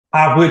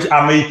Average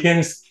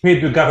Americans pay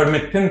the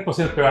government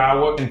 10% per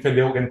hour in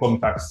federal income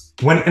tax.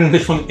 When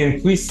inflation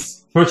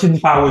increases, purchasing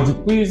power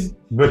decreases,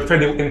 but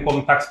federal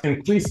income tax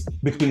increase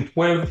between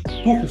 12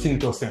 to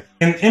 15%.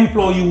 An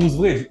employee whose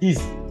wage is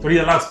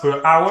 $3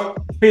 per hour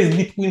pays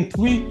between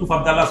 $3 to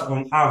 $5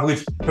 on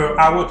average per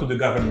hour to the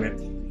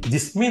government.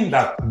 This means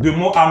that the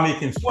more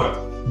Americans work,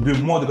 the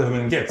more the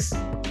government gets.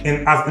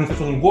 And as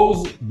inflation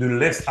goes, the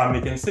less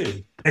Americans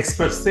save.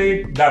 Experts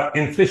say that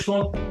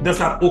inflation does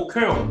not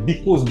occur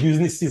because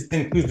businesses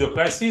increase their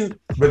prices,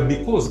 but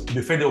because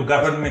the federal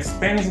government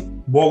spends,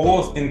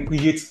 borrows, and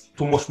creates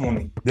too much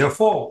money.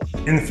 Therefore,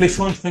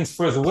 inflation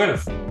transfers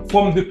wealth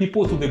from the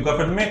people to the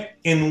government,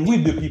 and we,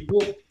 the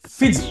people,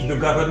 feeds the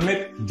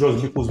government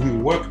just because we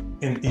work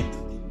and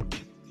eat.